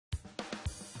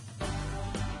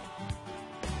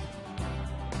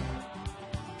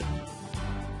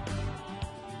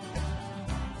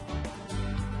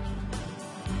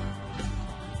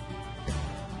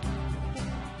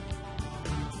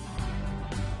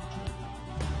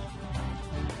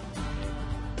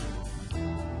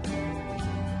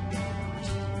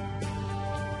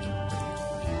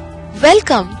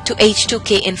Welcome to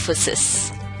H2K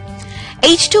Infosys.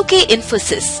 H2K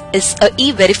Infosys is a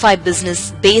e-verify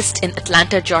business based in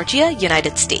Atlanta, Georgia,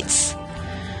 United States.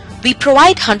 We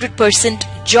provide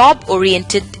 100%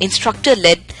 job-oriented,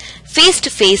 instructor-led,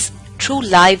 face-to-face, true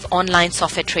live online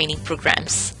software training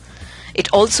programs.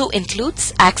 It also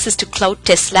includes access to cloud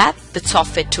test lab with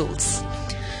software tools.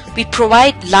 We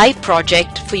provide live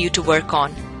project for you to work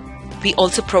on. We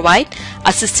also provide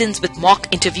assistance with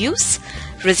mock interviews,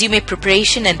 resume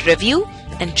preparation and review,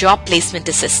 and job placement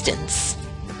assistance.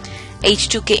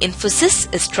 H2K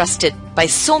Infosys is trusted by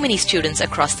so many students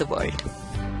across the world.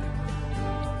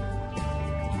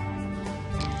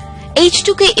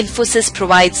 H2K Infosys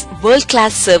provides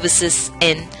world-class services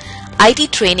in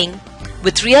IT training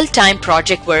with real-time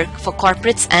project work for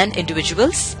corporates and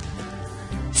individuals,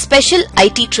 special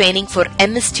IT training for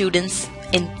MS students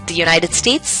in the United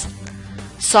States,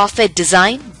 software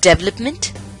design,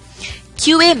 development,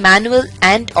 QA manual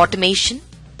and automation,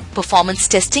 performance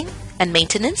testing and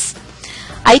maintenance,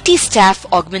 IT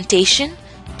staff augmentation,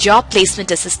 job placement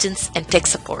assistance, and tech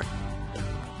support.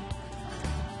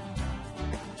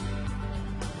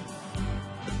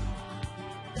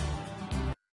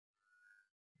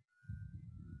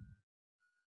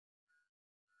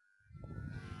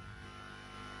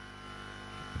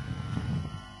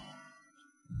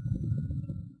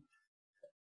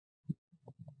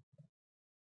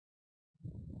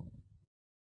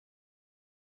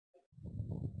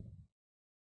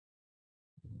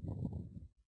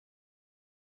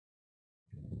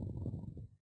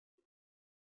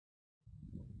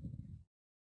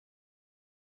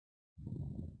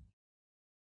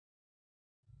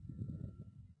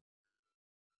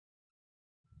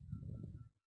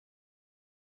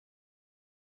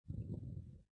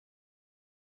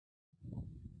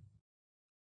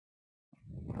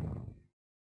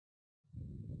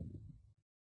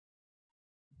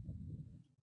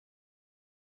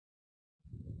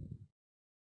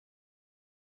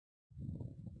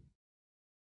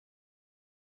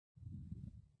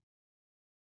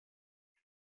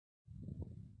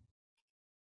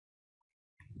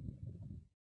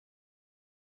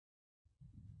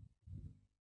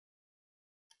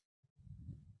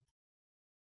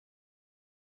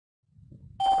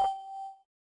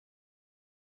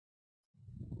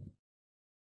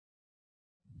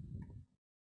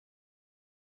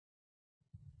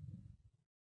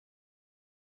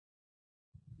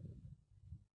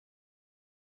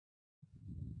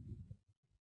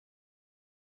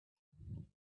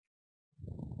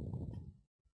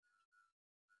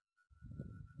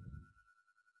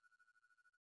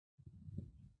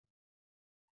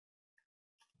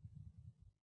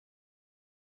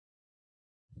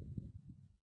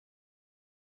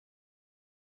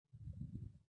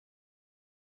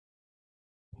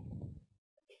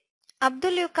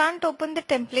 Abdul, you can't open the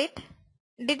template.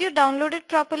 Did you download it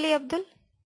properly, Abdul?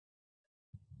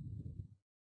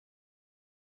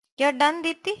 You're done,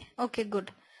 Deepti? Okay, good.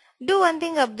 Do one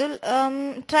thing, Abdul.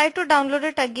 Try to download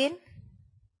it again.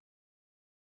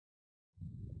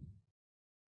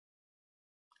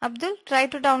 Abdul, try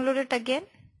to download it again.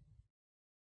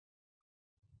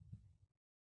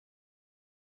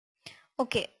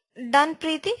 Okay, done,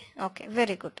 Preeti? Okay,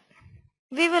 very good.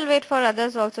 We will wait for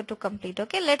others also to complete.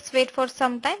 Okay, let's wait for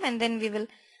some time and then we will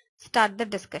start the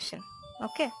discussion.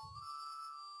 Okay.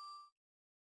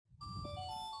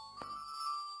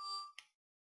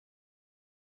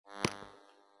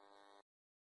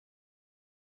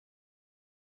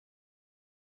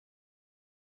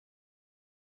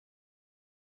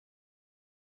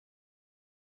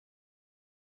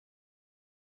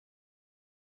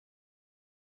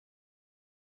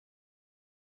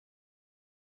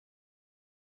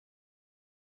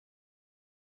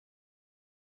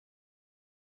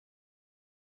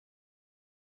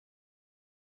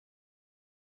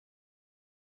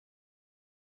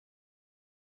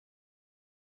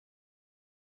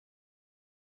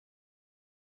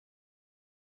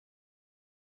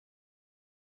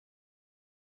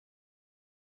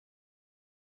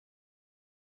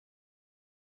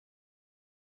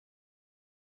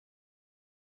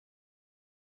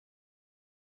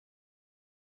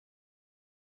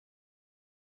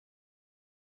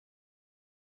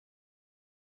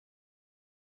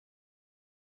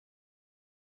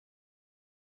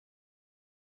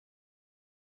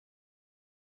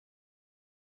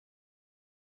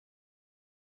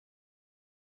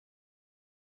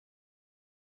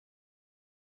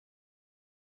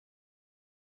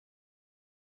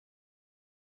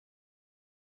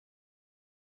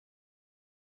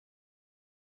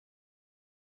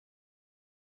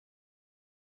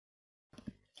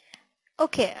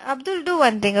 Okay, Abdul, do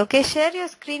one thing. Okay, share your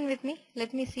screen with me.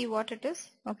 Let me see what it is.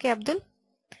 Okay, Abdul.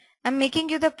 I'm making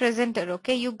you the presenter.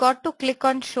 Okay, you got to click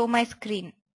on show my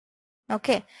screen.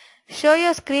 Okay, show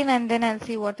your screen and then I'll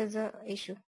see what is the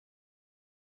issue.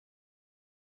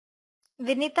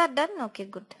 Vinita done? Okay,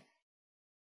 good.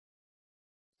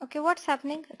 Okay, what's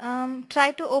happening?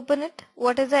 Try to open it.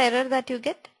 What is the error that you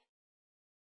get?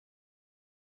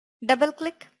 Double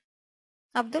click,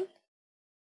 Abdul.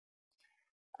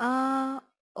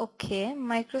 Okay,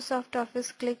 Microsoft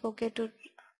Office click OK to.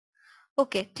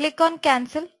 Okay, click on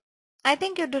cancel. I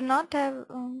think you do not have,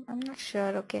 I'm not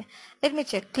sure. Okay, let me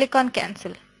check. Click on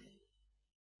cancel.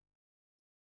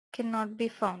 Cannot be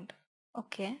found.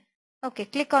 Okay. Okay,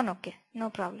 click on OK. No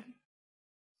problem.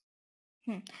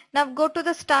 Now go to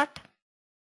the start.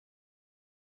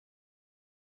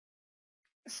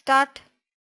 Start.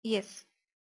 Yes.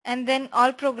 And then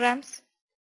all programs.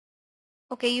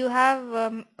 Okay, you have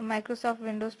Microsoft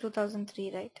Windows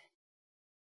 2003, right?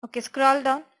 Okay, scroll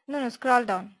down. No, scroll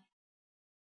down.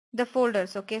 The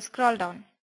folders, okay, scroll down.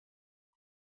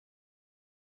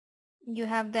 You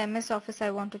have the MS Office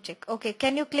I want to check. Okay,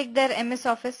 can you click there MS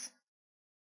Office?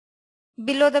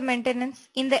 Below the maintenance,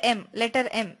 in the M, letter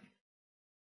M.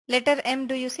 Letter M,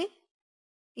 do you see?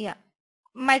 Yeah.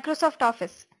 Microsoft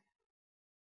Office.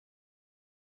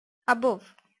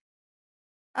 Above.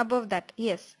 Above that,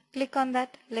 yes. Click on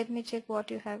that. Let me check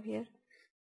what you have here.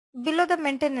 Below the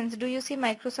maintenance, do you see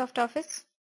Microsoft Office?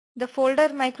 The folder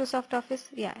Microsoft Office?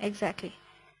 Yeah, exactly.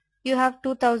 You have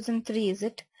 2003, is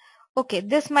it? Okay,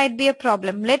 this might be a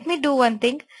problem. Let me do one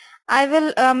thing. I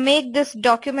will make this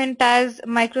document as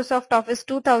Microsoft Office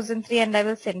 2003 and I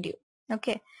will send you.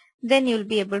 Okay, then you'll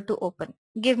be able to open.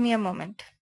 Give me a moment.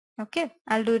 Okay,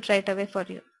 I'll do it right away for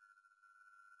you.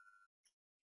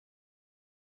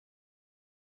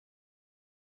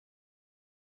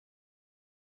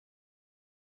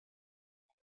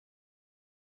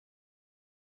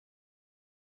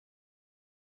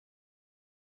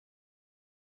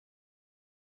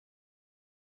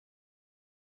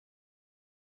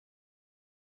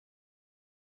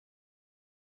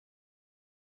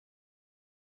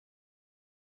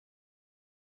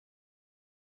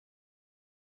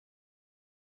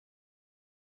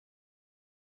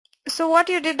 So what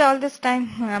you did all this time,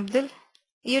 Abdul?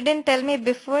 You didn't tell me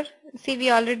before. See,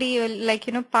 we already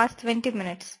past 20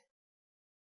 minutes.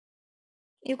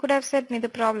 You could have said me the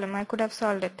problem. I could have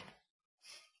solved it.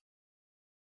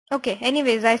 Okay,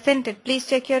 anyways, I sent it. Please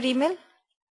check your email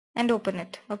and open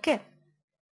it. Okay.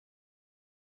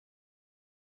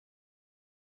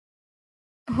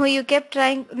 Who you kept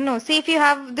trying? No, see, if you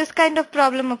have this kind of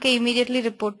problem, okay, immediately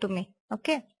report to me.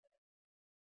 Okay.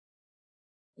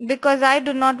 Because I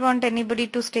do not want anybody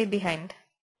to stay behind.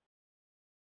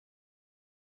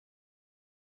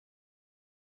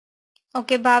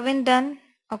 Okay, Bhavin done.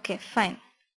 Okay, fine.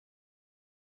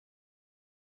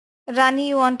 Rani,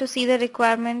 you want to see the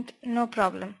requirement? No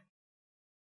problem.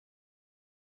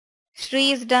 Shri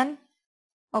is done.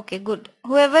 Okay, good.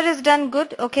 Whoever is done,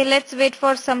 good. Okay, let's wait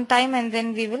for some time and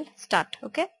then we will start.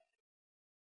 Okay.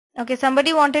 Okay,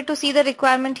 somebody wanted to see the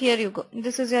requirement. Here you go.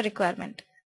 This is your requirement.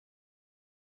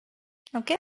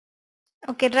 Okay.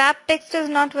 Okay, wrap text is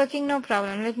not working. No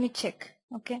problem. Let me check.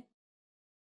 Okay.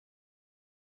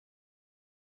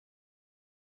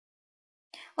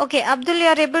 Okay, Abdul, you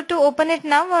are able to open it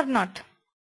now or not?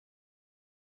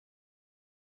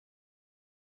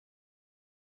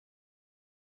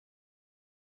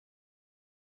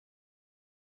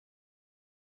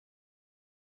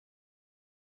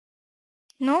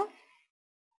 No?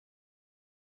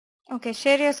 Okay,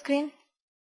 share your screen.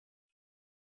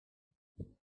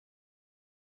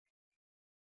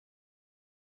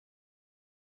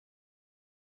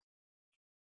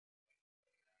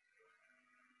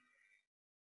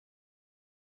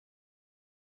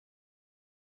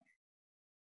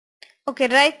 Okay,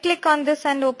 right click on this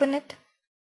and open it.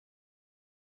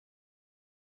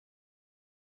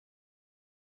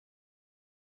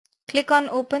 Click on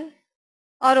open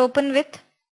or open with.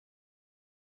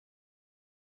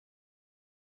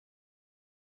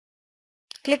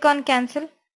 Click on cancel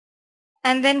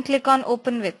and then click on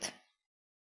open with.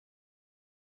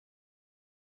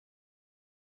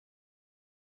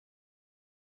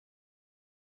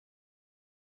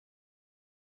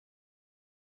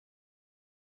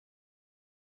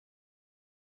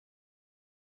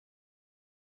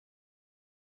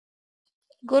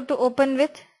 Go to open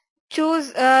with.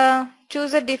 Choose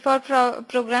a default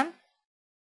program.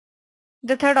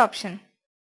 The third option.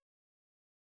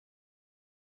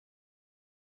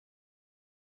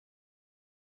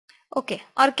 Okay,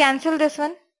 or cancel this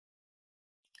one.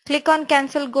 Click on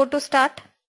cancel, go to start.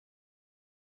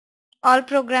 All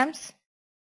programs.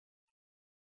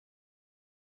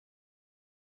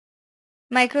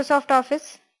 Microsoft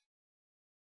Office.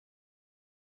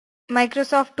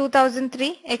 Microsoft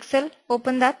 2003, Excel,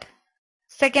 open that.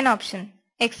 Second option,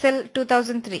 Excel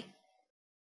 2003.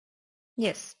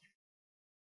 Yes.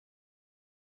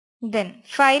 Then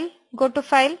File, go to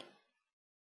File.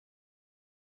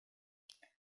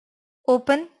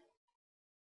 Open.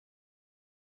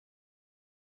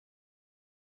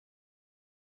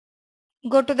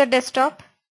 Go to the desktop.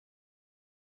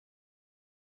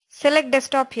 Select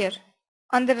desktop here.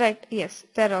 On the right, yes,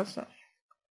 there also.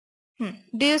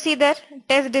 Do you see there?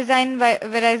 Test design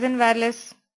Verizon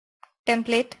Wireless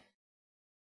template.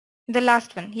 The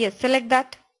last one. Yes, select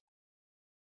that.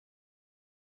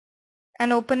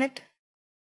 And open it.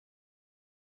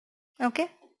 Okay.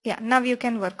 Yeah, now you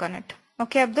can work on it.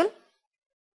 Okay, Abdul?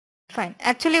 Fine.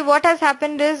 Actually, what has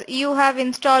happened is you have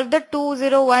installed the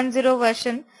 2010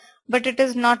 version, but it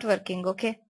is not working.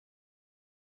 Okay.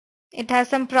 It has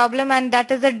some problem, and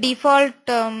that is the default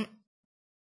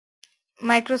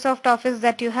Microsoft Office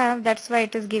that you have. That's why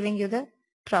it is giving you the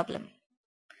problem.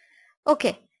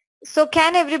 Okay. So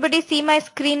can everybody see my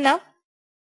screen now?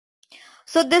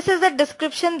 So this is the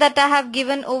description that I have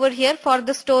given over here for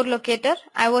the store locator.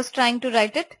 I was trying to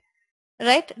write it.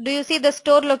 Right? Do you see the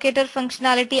store locator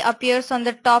functionality appears on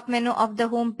the top menu of the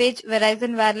home page,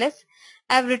 Verizon Wireless?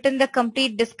 I've written the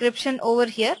complete description over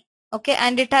here. Okay.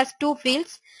 And it has two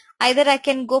fields. Either I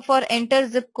can go for enter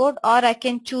zip code, or I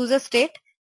can choose a state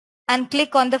and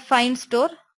click on the find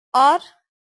store, or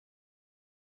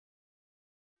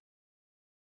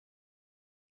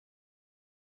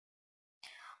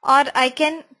I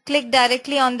can click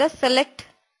directly on the select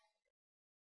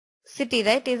city,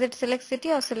 right? Is it select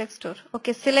city or select store?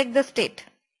 Okay, select the state.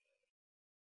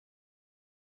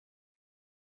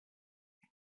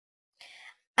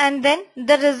 And then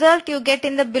the result you get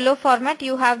in the below format,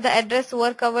 you have the address,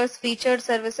 work hours, featured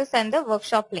services, and the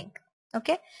workshop link.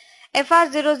 Okay.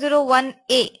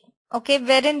 FR001A, okay,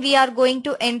 wherein we are going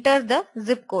to enter the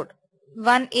zip code.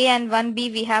 1A and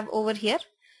 1B we have over here.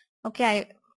 Okay,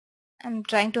 I'm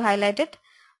trying to highlight it.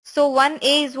 So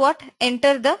 1A is what?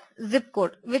 Enter the zip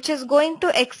code, which is going to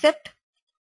accept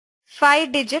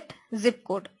 5-digit zip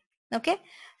code. Okay.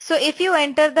 So if you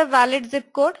enter the valid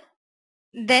zip code,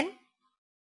 then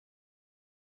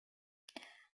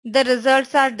the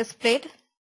results are displayed.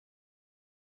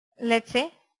 Let's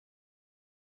say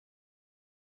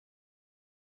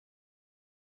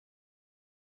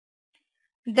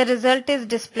the result is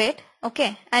displayed.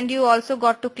 Okay. And you also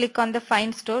got to click on the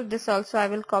find store. This also I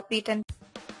will copy it and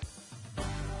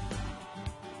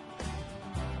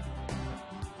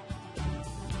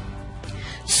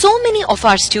So many of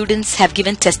our students have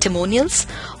given testimonials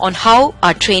on how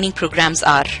our training programs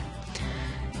are.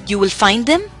 You will find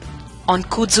them on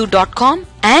kudzu.com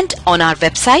and on our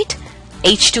website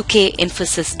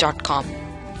H2KInfosys.com.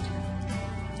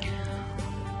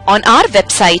 On our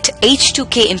website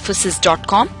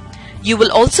H2KInfosys.com, you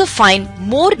will also find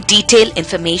more detailed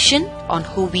information on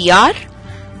who we are,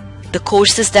 the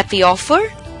courses that we offer,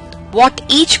 what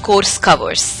each course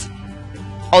covers.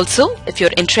 Also, if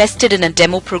you're interested in a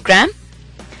demo program,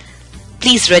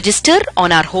 please register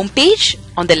on our homepage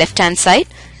on the left-hand side.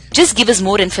 Just give us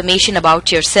more information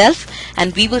about yourself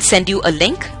and we will send you a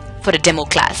link for a demo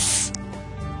class.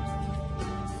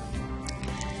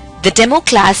 The demo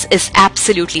class is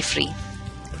absolutely free.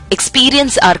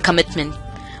 Experience our commitment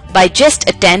by just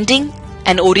attending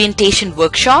an orientation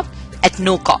workshop at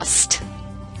no cost.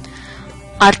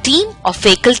 Our team of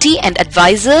faculty and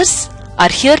advisors are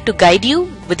here to guide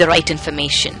you with the right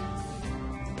information.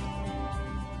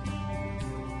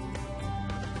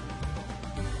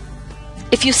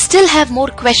 If you still have more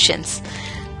questions,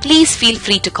 please feel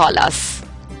free to call us.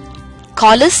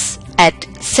 Call us at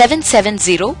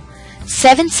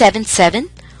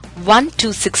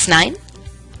 770-777-1269.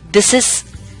 This is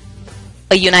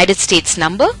a United States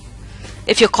number.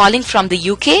 If you're calling from the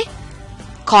UK,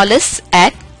 call us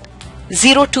at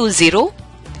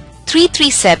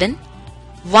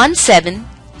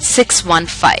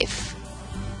 020-337-17615.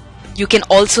 You can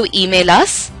also email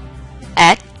us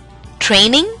at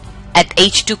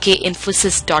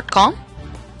training@h2kinfosys.com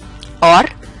or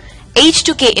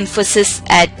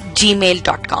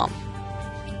h2kinfosys@gmail.com.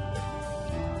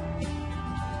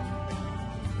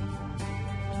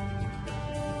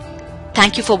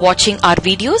 Thank you for watching our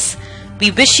videos.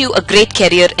 We wish you a great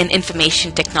career in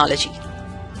information technology.